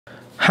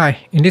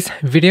Hi, in this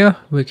video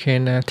we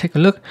can take a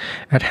look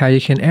at how you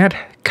can add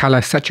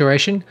color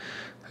saturation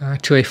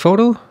to a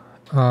photo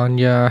on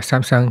your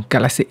Samsung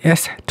Galaxy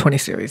S20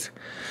 series.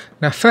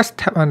 Now first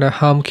tap on the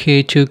home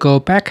key to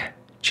go back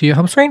to your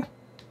home screen.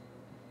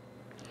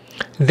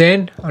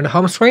 Then on the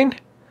home screen,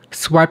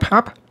 swipe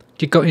up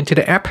to go into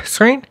the app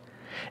screen,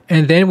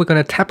 and then we're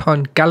going to tap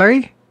on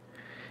Gallery.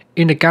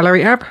 In the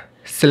Gallery app,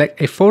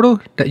 select a photo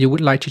that you would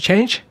like to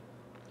change.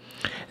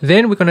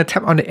 Then we're going to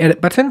tap on the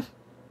Edit button.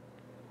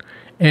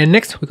 And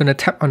next, we're going to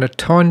tap on the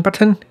Tone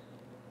button.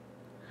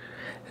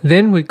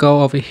 Then we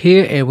go over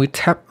here and we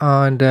tap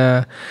on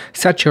the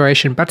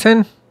Saturation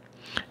button.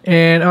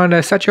 And on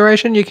the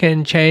saturation, you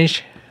can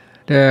change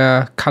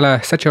the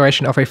color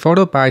saturation of a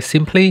photo by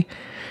simply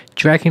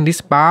dragging this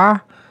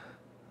bar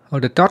or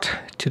the dot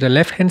to the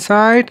left hand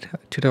side,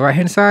 to the right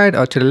hand side,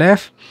 or to the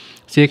left.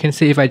 So you can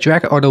see if I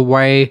drag it all the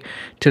way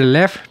to the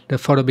left, the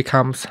photo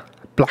becomes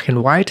black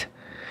and white.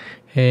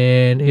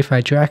 And if I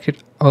drag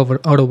it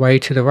over all the way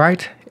to the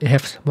right, it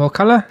has more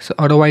color. So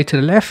all the way to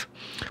the left,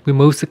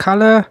 removes the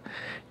color,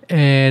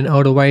 and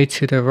all the way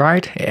to the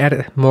right, it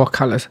added more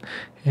colors.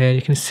 And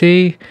you can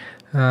see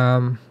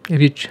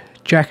if you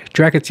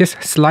drag it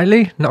just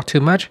slightly, not too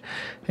much,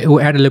 it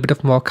will add a little bit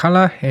of more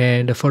color,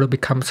 and the photo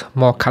becomes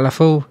more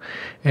colorful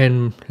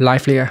and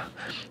livelier.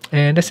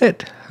 And that's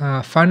it.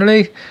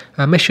 Finally,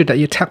 make sure that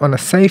you tap on the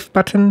Save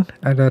button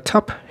at the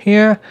top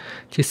here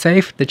to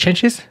save the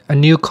changes. A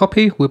new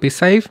copy will be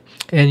saved,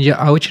 and your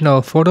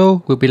original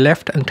photo will be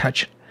left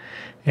untouched.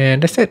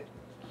 And that's it.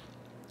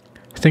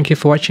 Thank you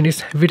for watching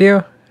this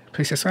video.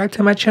 Please subscribe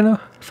to my channel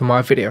for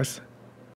more videos.